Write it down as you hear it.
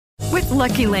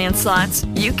Lucky Land Slots,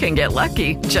 you can get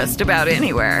lucky just about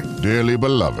anywhere. Dearly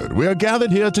beloved, we are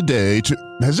gathered here today to...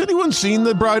 Has anyone seen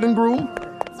the bride and groom?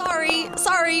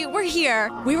 Sorry, we're here.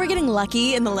 We were getting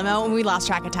lucky in the limo and we lost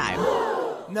track of time.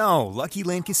 No, Lucky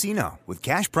Land Casino, with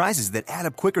cash prizes that add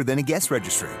up quicker than a guest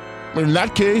registry. In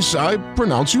that case, I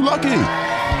pronounce you lucky.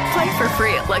 Play for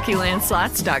free at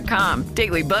LuckyLandSlots.com.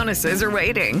 Daily bonuses are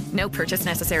waiting. No purchase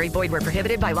necessary. Void where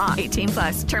prohibited by law.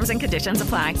 18+. Terms and conditions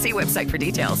apply. See website for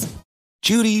details.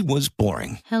 Judy was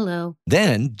boring. Hello.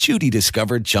 Then Judy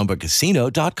discovered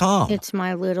ChumbaCasino.com. It's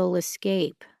my little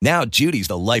escape. Now Judy's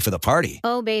the life of the party.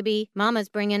 Oh, baby, mama's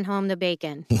bringing home the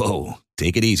bacon. Whoa,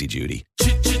 take it easy, Judy.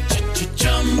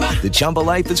 The Chumba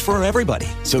life is for everybody.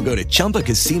 So go to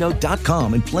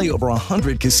ChumbaCasino.com and play over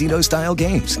 100 casino-style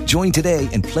games. Join today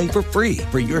and play for free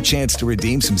for your chance to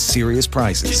redeem some serious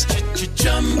prizes.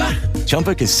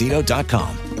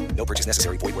 ChumbaCasino.com. No purchase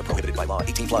necessary. Void where prohibited by law.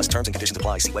 18+. Terms and conditions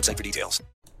apply. See website for details.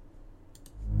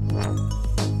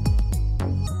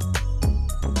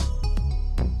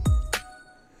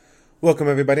 Welcome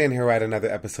everybody, and here we're at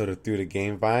another episode of Through the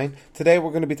Game Vine. Today we're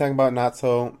going to be talking about not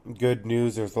so good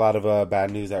news. There's a lot of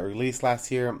bad news that released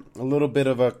last year. A little bit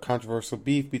of a controversial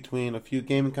beef between a few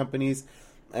gaming companies.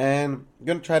 And I'm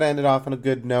going to try to end it off on a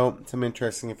good note. Some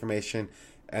interesting information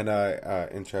and an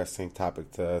interesting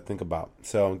topic to think about.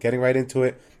 So getting right into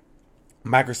it.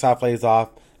 Microsoft lays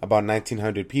off about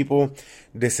 1,900 people.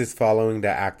 This is following the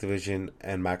Activision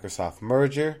and Microsoft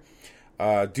merger.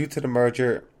 Due to the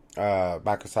merger,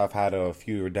 Microsoft had a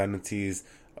few redundancies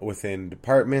within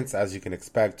departments. As you can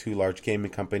expect, two large gaming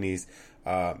companies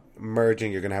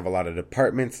merging, you're going to have a lot of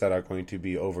departments that are going to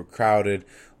be overcrowded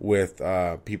with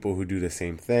people who do the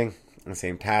same thing, the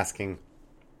same tasking,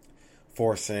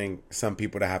 forcing some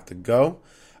people to have to go.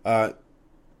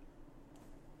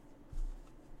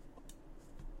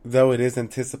 Though it is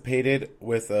anticipated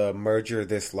with a merger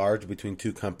this large between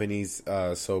two companies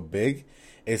so big,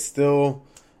 it still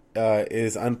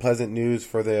is unpleasant news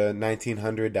for the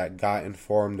 1,900 that got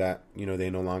informed that, you know, they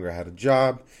no longer had a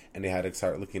job and they had to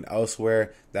start looking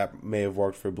elsewhere. That may have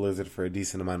worked for Blizzard for a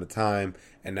decent amount of time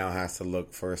and now has to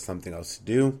look for something else to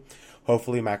do.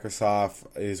 Hopefully Microsoft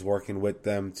is working with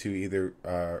them to either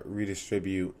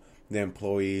redistribute the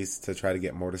employees to try to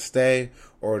get more to stay,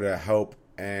 or to help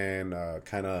and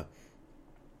kind of,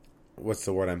 what's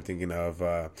the word I'm thinking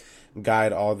of,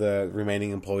 guide all the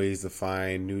remaining employees to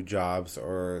find new jobs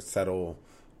or settle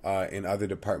in other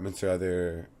departments or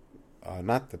other,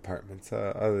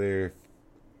 other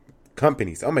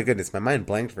companies. Oh my goodness, my mind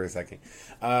blanked for a second.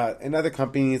 In other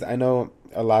companies, I know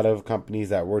a lot of companies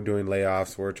that were doing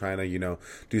layoffs were trying to,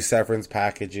 do severance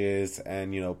packages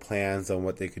and, plans on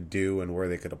what they could do and where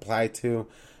they could apply to.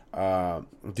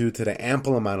 Due to the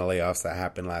ample amount of layoffs that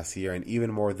happened last year and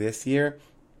even more this year.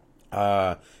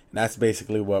 And that's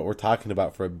basically what we're talking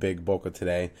about for a big bulk of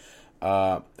today.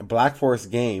 Black Forest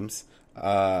Games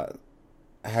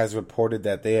has reported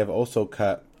that they have also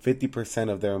cut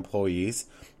 50% of their employees,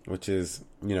 which is,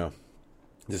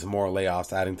 just more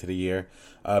layoffs adding to the year.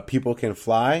 People Can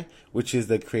Fly, which is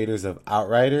the creators of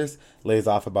Outriders, lays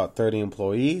off about 30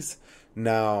 employees.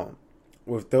 Now,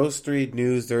 with those three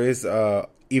news, there is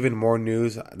even more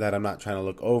news that I'm not trying to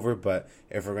look over, but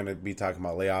if we're going to be talking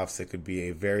about layoffs, it could be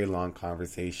a very long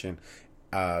conversation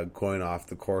going off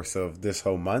the course of this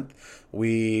whole month.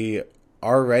 We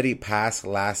already passed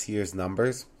last year's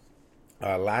numbers.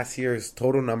 Last year's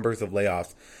total numbers of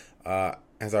layoffs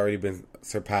has already been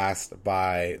surpassed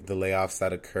by the layoffs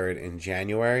that occurred in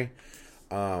January.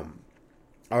 I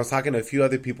was talking to a few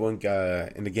other people in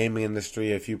the gaming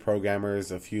industry, a few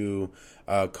programmers, a few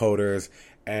coders,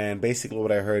 and basically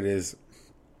what I heard is,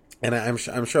 and I'm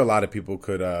sure a lot of people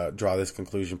could draw this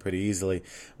conclusion pretty easily,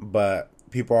 but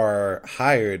people are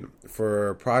hired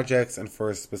for projects and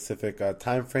for specific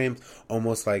time frames,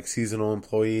 almost like seasonal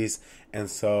employees,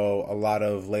 and so a lot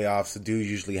of layoffs do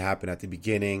usually happen at the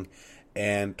beginning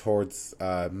and towards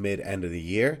mid-end of the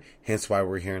year, hence why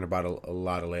we're hearing about a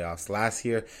lot of layoffs last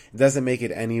year. It doesn't make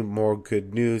it any more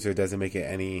good news, or doesn't make it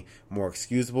any more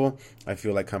excusable. I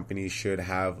feel like companies should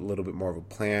have a little bit more of a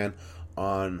plan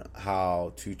on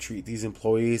how to treat these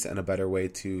employees and a better way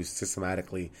to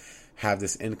systematically have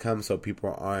this income so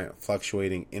people aren't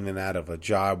fluctuating in and out of a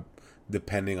job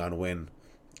depending on when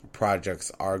projects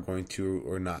are going to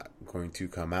or not going to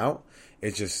come out.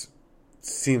 It just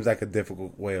seems like a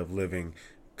difficult way of living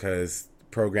because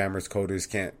programmers, coders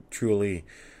can't truly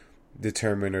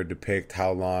determine or depict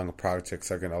how long projects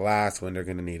are going to last, when they're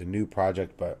going to need a new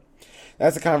project. But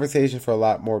that's a conversation for a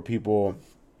lot more people,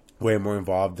 way more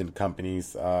involved in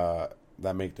companies that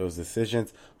make those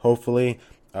decisions. Hopefully,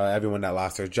 everyone that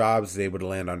lost their jobs is able to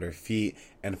land on their feet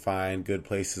and find good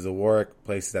places to work,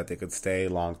 places that they could stay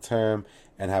long term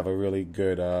and have a really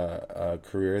good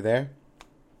career there.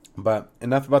 But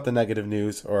enough about the negative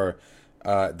news, or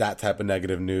that type of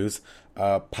negative news.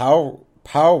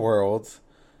 Palwords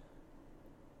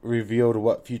revealed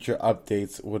what future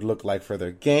updates would look like for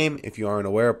their game. If you aren't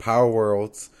aware,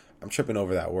 Palwords, I'm tripping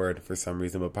over that word for some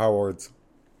reason, but Palwords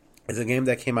is a game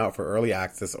that came out for early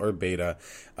access or beta.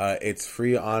 It's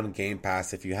free on Game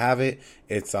Pass if you have it.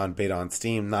 It's on beta on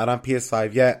Steam, not on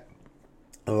PS5 yet.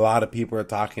 A lot of people are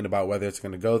talking about whether it's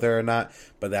going to go there or not,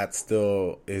 but that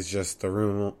still is just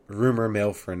the rumor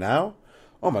mill for now.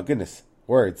 Oh my goodness,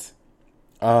 words.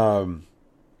 But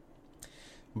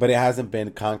it hasn't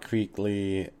been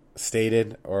concretely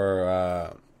stated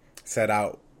or set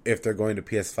out if they're going to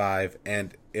PS5,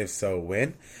 and if so,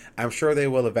 when. I'm sure they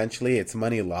will eventually. It's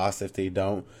money lost if they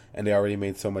don't, and they already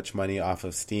made so much money off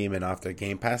of Steam and off their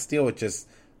Game Pass deal. It just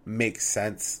makes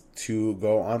sense to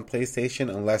go on PlayStation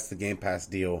unless the Game Pass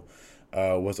deal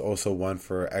was also one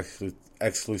for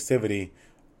exclusivity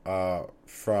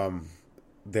from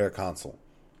their console.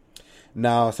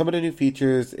 Now, some of the new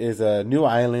features is new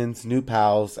islands, new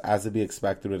pals, as to be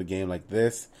expected with a game like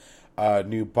this.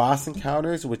 New boss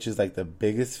encounters, which is like the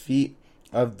biggest feat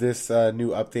of this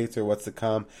new updates or what's to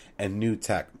come, and new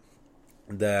tech.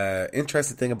 The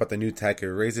interesting thing about the new tech,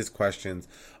 it raises questions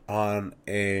on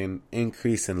an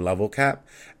increase in level cap,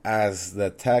 as the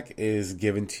tech is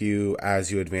given to you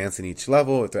as you advance in each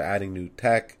level. If they're adding new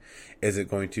tech, is it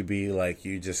going to be like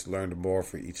you just learned more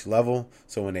for each level?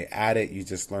 So when they add it, you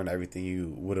just learn everything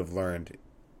you would have learned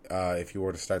if you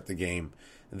were to start the game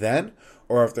then?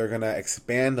 Or if they're going to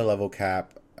expand the level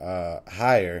cap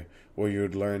higher, where you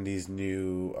would learn these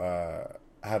new,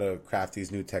 how to craft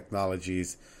these new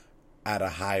technologies at a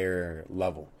higher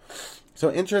level.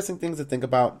 So interesting things to think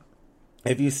about.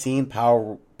 If you've seen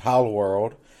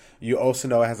Palworld, you also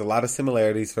know it has a lot of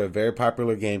similarities for a very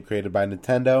popular game created by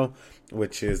Nintendo,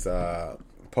 which is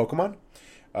Pokemon.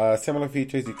 Similar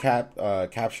features, you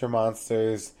capture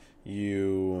monsters,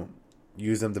 you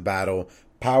use them to battle.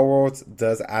 Palworlds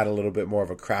does add a little bit more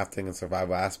of a crafting and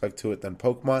survival aspect to it than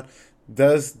Pokemon.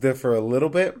 Does differ a little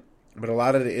bit, but a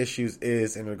lot of the issues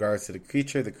is in regards to the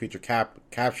creature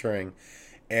capturing,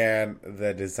 and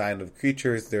the design of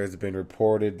creatures. There's been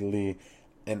reportedly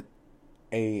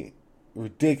a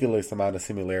ridiculous amount of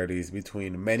similarities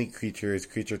between many creatures,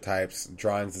 creature types,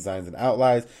 drawings, designs, and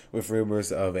outlines, with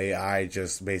rumors of AI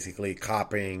just basically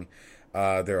copying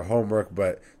their homework,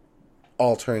 but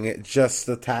altering it just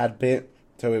a tad bit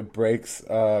so it breaks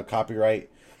copyright,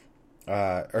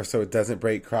 or so it doesn't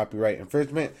break copyright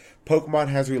infringement. Pokemon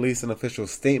has released an official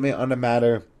statement on the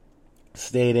matter,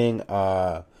 stating,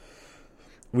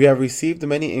 we have received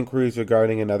many inquiries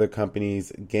regarding another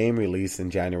company's game release in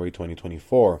January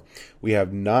 2024. We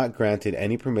have not granted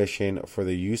any permission for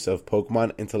the use of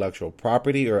Pokemon intellectual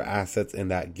property or assets in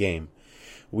that game.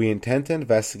 We intend to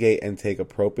investigate and take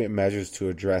appropriate measures to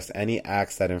address any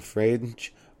acts that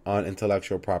infringe on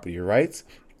intellectual property rights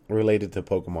related to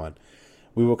Pokemon.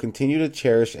 We will continue to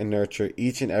cherish and nurture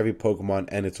each and every Pokemon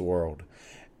and its world,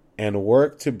 and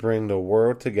work to bring the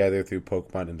world together through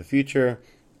Pokemon in the future.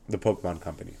 The Pokemon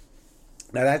Company.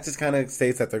 Now that just kind of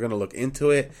states that they're going to look into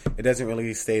it. It doesn't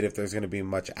really state if there's going to be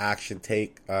much action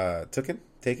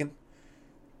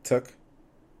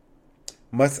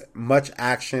much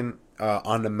action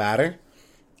on the matter.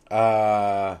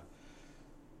 My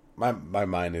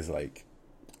mind is like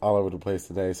all over the place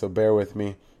today, so bear with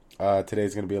me.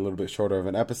 Today's going to be a little bit shorter of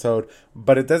an episode,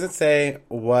 but it doesn't say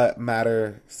what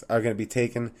matters are going to be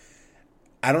taken.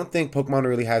 I don't think Pokemon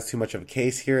really has too much of a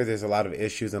case here. There's a lot of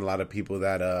issues and a lot of people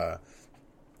that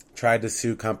tried to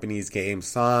sue companies, game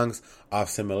songs off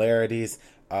similarities.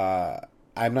 I'm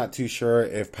not too sure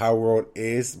if Palworld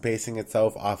is basing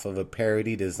itself off of a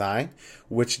parody design,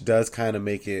 which does kind of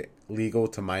make it legal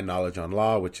to my knowledge on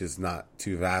law, which is not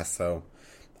too vast, so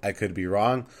I could be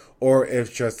wrong. Or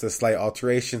if just the slight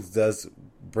alterations does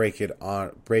break it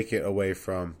away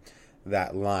from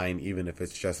that line, even if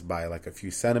it's just by like a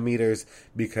few centimeters,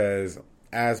 because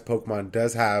as Pokemon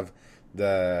does have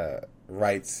the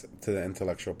rights to the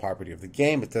intellectual property of the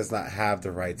game, it does not have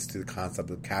the rights to the concept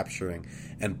of capturing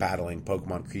and battling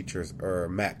Pokemon creatures or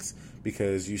mechs,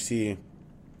 because you see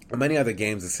in many other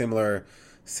games a similar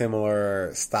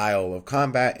style of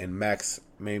combat in mechs,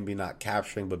 maybe not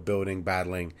capturing but building,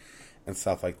 battling, and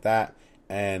stuff like that.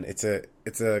 And it's a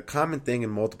common thing in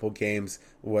multiple games.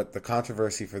 What the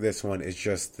controversy for this one is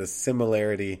just the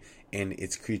similarity in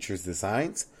its creatures'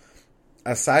 designs.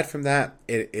 Aside from that,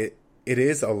 it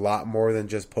is a lot more than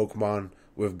just Pokemon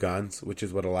with guns, which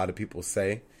is what a lot of people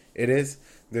say it is.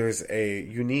 There's a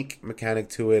unique mechanic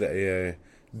to it, a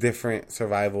different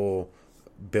survival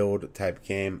build type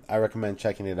game. I recommend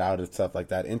checking it out if stuff like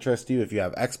that interests you. If you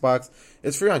have Xbox,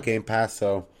 it's free on Game Pass,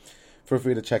 so feel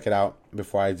free to check it out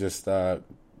before I just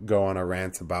go on a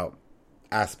rant about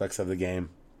aspects of the game.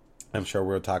 I'm sure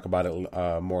we'll talk about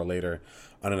it more later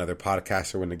on another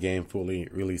podcast or when the game fully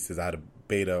releases out of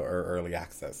beta or early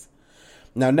access.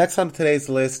 Now, next on today's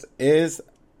list is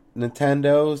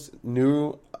Nintendo's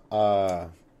new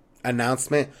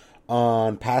announcement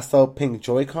on pastel pink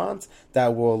Joy-Cons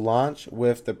that will launch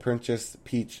with the Princess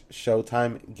Peach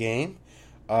Showtime game.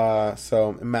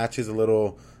 So it matches a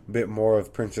little bit more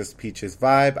of Princess Peach's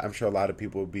vibe. I'm sure a lot of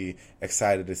people will be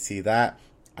excited to see that.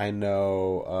 I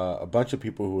know a bunch of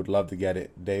people who would love to get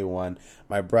it day one.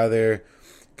 My brother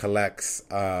collects,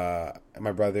 my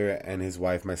brother and his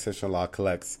wife, my sister-in-law,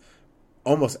 collects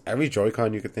almost every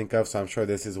Joy-Con you could think of. So I'm sure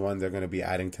this is one they're going to be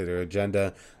adding to their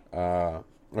agenda. Or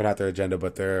not their agenda,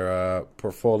 but their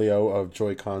portfolio of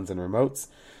Joy-Cons and remotes.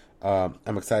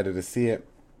 I'm excited to see it.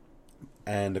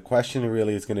 And the question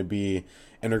really is going to be,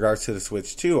 in regards to the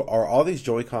Switch 2, are all these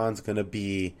Joy-Cons going to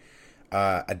be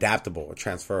adaptable or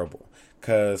transferable?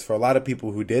 Because for a lot of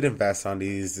people who did invest on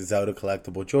these Zelda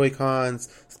collectible Joy-Cons,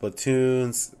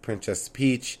 Splatoons, Princess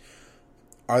Peach,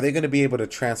 are they going to be able to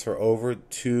transfer over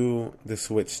to the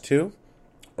Switch 2?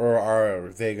 Or are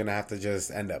they going to have to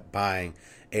just end up buying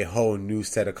a whole new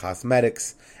set of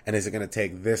cosmetics? And is it going to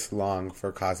take this long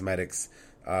for cosmetics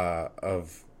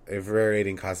of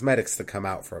varying cosmetics to come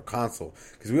out for a console?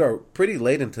 Because we are pretty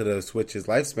late into the Switch's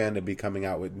lifespan to be coming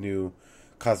out with new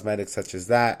cosmetics such as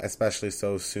that, especially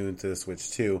so soon to the Switch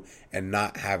 2, and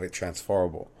not have it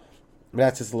transferable.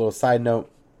 That's just a little side note.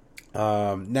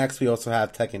 Next, we also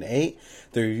have Tekken 8.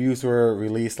 The reviews were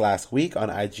released last week on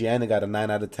IGN. It got a 9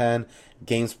 out of 10.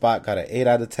 GameSpot got an 8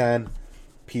 out of 10.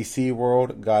 PC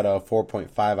World got a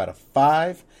 4.5 out of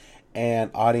 5.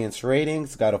 And Audience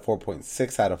Ratings got a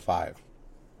 4.6 out of 5.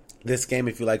 This game,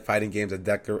 if you like fighting games, I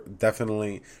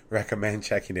definitely recommend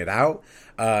checking it out.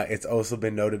 It's also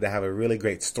been noted to have a really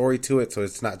great story to it, so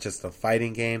it's not just a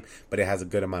fighting game, but it has a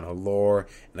good amount of lore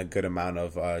and a good amount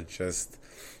of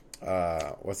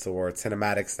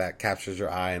cinematics that captures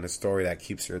your eye, and a story that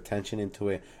keeps your attention into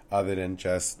it, other than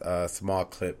just a small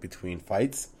clip between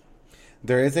fights.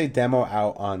 There is a demo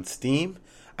out on Steam.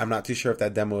 I'm not too sure if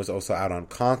that demo is also out on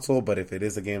console, but if it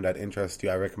is a game that interests you,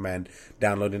 I recommend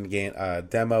downloading the game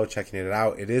demo, checking it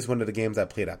out. It is one of the games I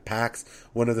played at PAX,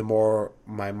 one of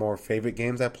my more favorite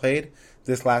games I played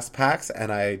this last PAX,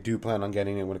 and I do plan on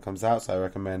getting it when it comes out, so I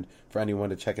recommend for anyone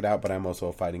to check it out, but I'm also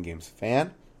a fighting games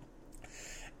fan.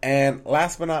 And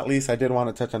last but not least, I did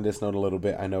want to touch on this note a little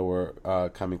bit. I know we're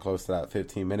coming close to that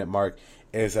 15-minute mark,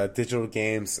 is digital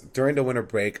games. During the winter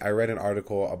break, I read an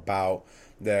article about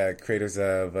the creators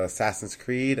of Assassin's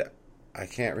Creed. I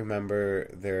can't remember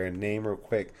their name real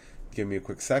quick. Give me a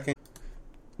quick second.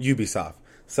 Ubisoft.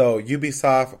 So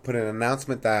Ubisoft put an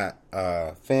announcement that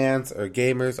fans or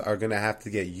gamers are going to have to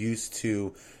get used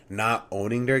to not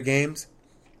owning their games.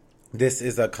 This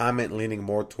is a comment leaning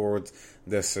more towards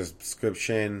the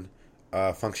subscription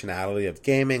functionality of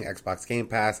gaming. Xbox Game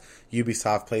Pass,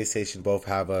 Ubisoft, PlayStation both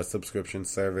have a subscription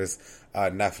service.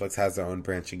 Netflix has their own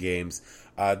branch of games.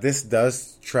 This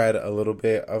does tread a little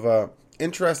bit of a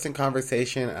interesting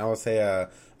conversation. I would say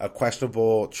a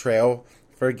questionable trail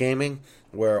for gaming,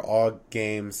 where all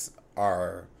games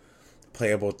are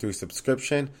playable through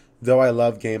subscription. Though I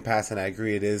love Game Pass and I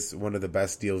agree it is one of the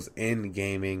best deals in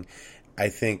gaming, I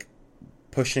think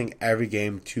pushing every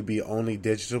game to be only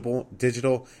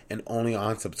digital and only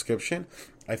on subscription,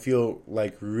 I feel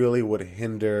like really would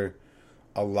hinder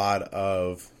a lot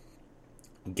of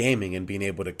gaming and being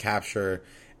able to capture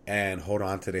and hold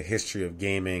on to the history of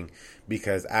gaming,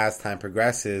 because as time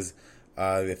progresses,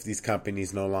 if these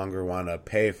companies no longer want to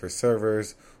pay for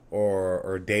servers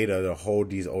or data to hold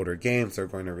these older games, they're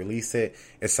going to release it.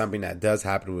 It's something that does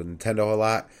happen with Nintendo a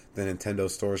lot. The Nintendo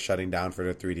store shutting down for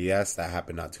the 3DS, that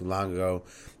happened not too long ago,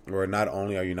 where not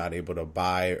only are you not able to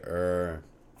buy or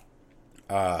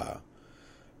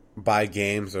buy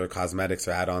games or cosmetics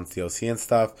or add-ons, DLC and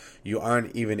stuff, you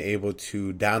aren't even able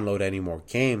to download any more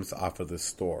games off of the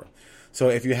store. So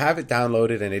if you have it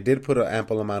downloaded, and they did put an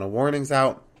ample amount of warnings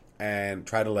out and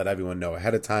try to let everyone know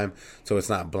ahead of time so it's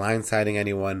not blindsiding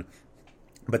anyone,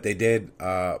 but they did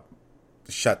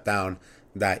shut down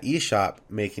that eShop,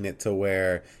 making it to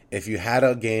where if you had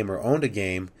a game or owned a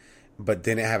game but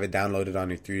didn't have it downloaded on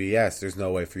your 3DS, there's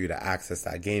no way for you to access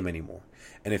that game anymore.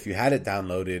 And if you had it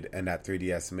downloaded and that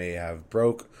 3DS may have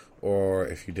broke, or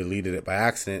if you deleted it by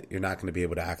accident, you're not going to be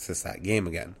able to access that game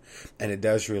again. And it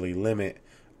does really limit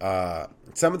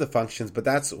some of the functions, but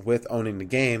that's with owning the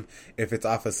game. If it's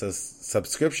off a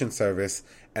subscription service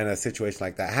and a situation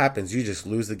like that happens, you just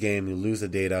lose the game, you lose the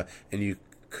data, and you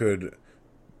could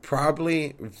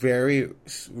probably very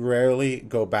rarely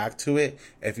go back to it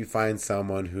if you find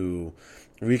someone who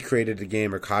recreated the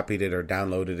game or copied it or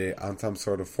downloaded it on some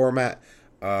sort of format,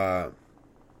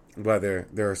 whether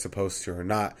they're supposed to or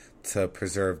not, to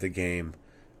preserve the game.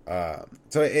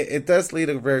 So it does lead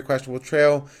a very questionable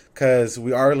trail, because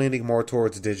we are leaning more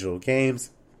towards digital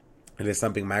games. It is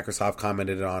something Microsoft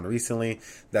commented on recently,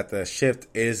 that the shift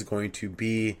is going to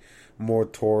be more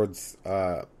towards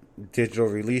digital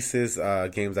releases.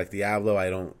 Games like Diablo, I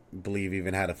don't believe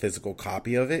even had a physical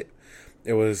copy of it.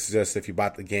 It was just, if you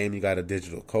bought the game, you got a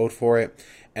digital code for it.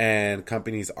 And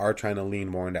companies are trying to lean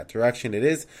more in that direction. It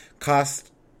is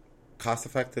cost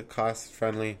effective, cost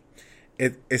friendly.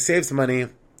 It saves money,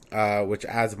 which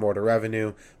adds more to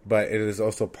revenue, but it is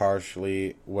also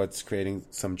partially what's creating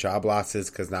some job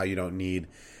losses, because now you don't need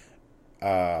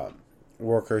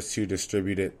workers to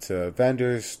distribute it to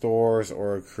vendors, stores,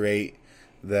 or create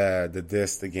the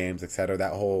discs, the games, etc.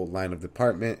 That whole line of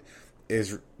department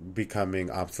is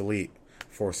becoming obsolete,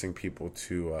 forcing people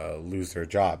to lose their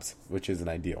jobs, which isn't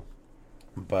ideal.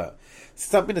 But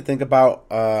something to think about.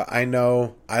 I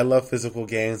know I love physical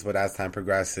games, but as time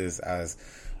progresses, as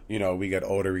you know, we get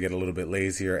older, we get a little bit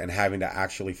lazier, and having to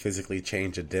actually physically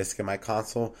change a disc in my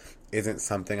console isn't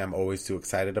something I'm always too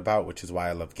excited about, which is why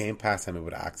I love Game Pass. I'm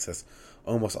able to access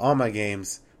almost all my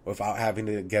games without having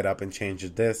to get up and change a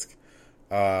disc.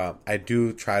 I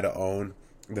do try to own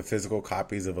the physical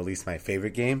copies of at least my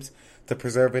favorite games to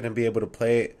preserve it and be able to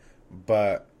play it,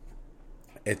 but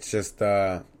it's just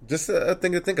a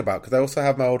thing to think about, because I also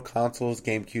have my old consoles,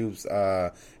 GameCubes,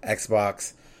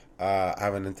 Xbox. I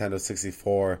have a Nintendo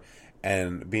 64,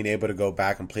 and being able to go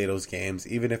back and play those games,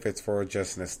 even if it's for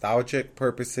just nostalgic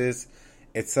purposes,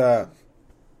 it's a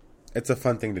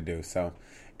fun thing to do. So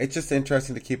it's just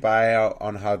interesting to keep an eye out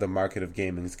on how the market of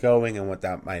gaming is going and what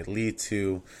that might lead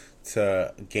to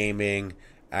gaming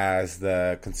as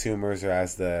the consumers, or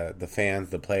as the fans,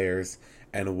 the players,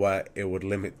 and what it would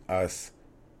limit us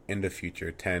in the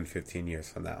future, 10, 15 years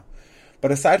from now.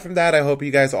 But aside from that, I hope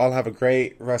you guys all have a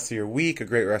great rest of your week, a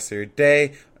great rest of your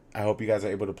day. I hope you guys are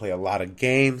able to play a lot of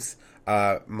games.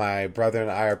 My brother and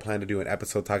I are planning to do an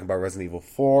episode talking about Resident Evil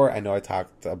 4. I know I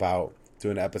talked about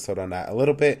doing an episode on that a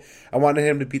little bit. I wanted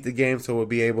him to beat the game, so we'll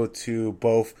be able to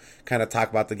both kind of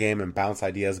talk about the game and bounce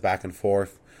ideas back and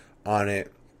forth on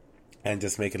it, and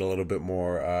just make it a little bit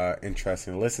more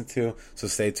interesting to listen to. So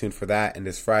stay tuned for that. And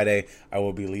this Friday, I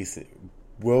will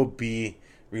be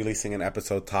releasing an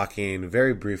episode talking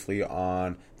very briefly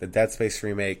on the Dead Space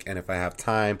remake, and if I have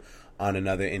time, on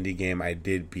another indie game I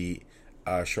did beat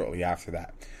shortly after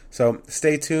that. So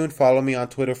stay tuned. Follow me on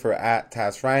Twitter for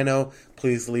 @TazRhino.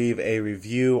 Please leave a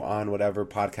review on whatever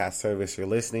podcast service you're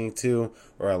listening to,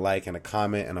 or a like and a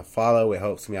comment and a follow. It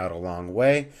helps me out a long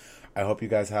way. I hope you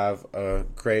guys have a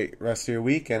great rest of your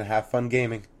week and have fun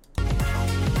gaming.